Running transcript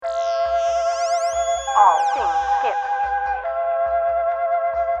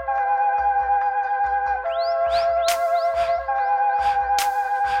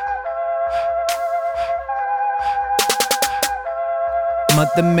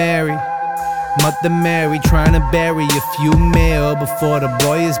Mother Mary trying to bury a few mil before the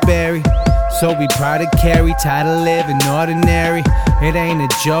boy is buried. So we proud to carry, tired of living ordinary. It ain't a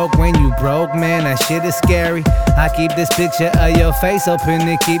joke when you broke, man, that shit is scary. I keep this picture of your face open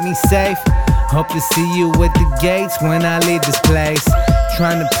to keep me safe. Hope to see you at the gates when I leave this place.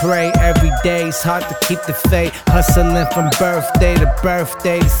 Trying to pray every day, it's hard to keep the faith. Hustling from birthday to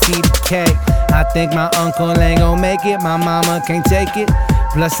birthday to see the cake. I think my uncle ain't gon' make it, my mama can't take it.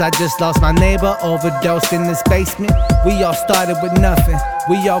 Plus I just lost my neighbor, overdosed in this basement. We all started with nothing,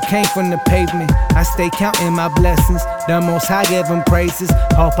 we all came from the pavement. I stay counting my blessings, the Most High give them praises.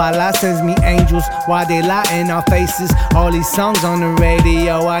 Hope Allah sends me angels while they lie in our faces. All these songs on the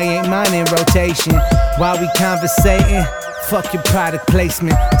radio, I ain't minding rotation. While we conversating, fuck your product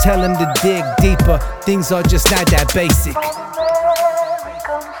placement. Tell them to dig deeper, things are just not that basic.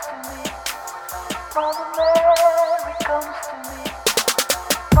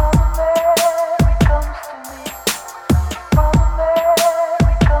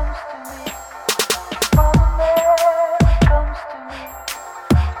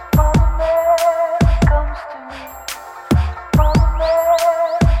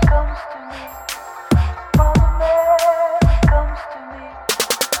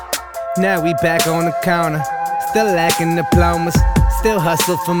 Now we back on the counter, still lacking diplomas. Still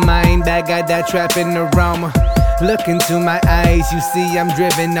hustle for mine, bag got that trapping aroma. Look into my eyes, you see I'm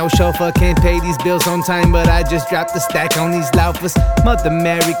driven. No chauffeur, can't pay these bills on time, but I just dropped the stack on these loafers. Mother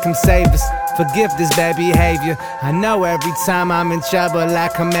Mary, come save us, forgive this bad behavior. I know every time I'm in trouble, I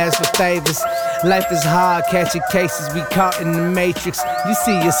come ask for favors. Life is hard, catching cases, we caught in the matrix. You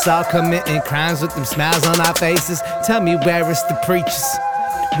see us all committing crimes with them smiles on our faces. Tell me where is the preachers?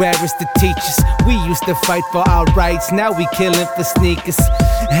 Where is the teachers? We used to fight for our rights, now we killing for sneakers.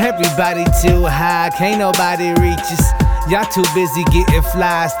 Everybody too high, can't nobody reach us. Y'all too busy getting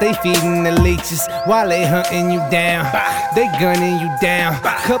flies, they feeding the leeches. While they hunting you down, they gunning you down.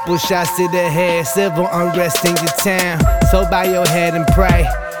 Couple shots to the head, civil unrest in your town. So bow your head and pray,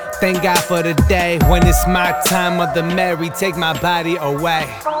 thank God for the day when it's my time. Mother Mary, take my body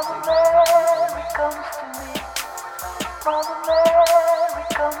away.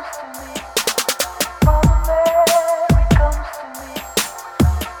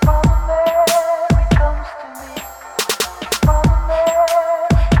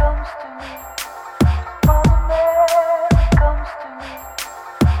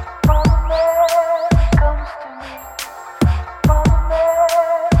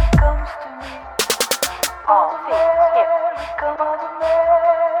 All things hip.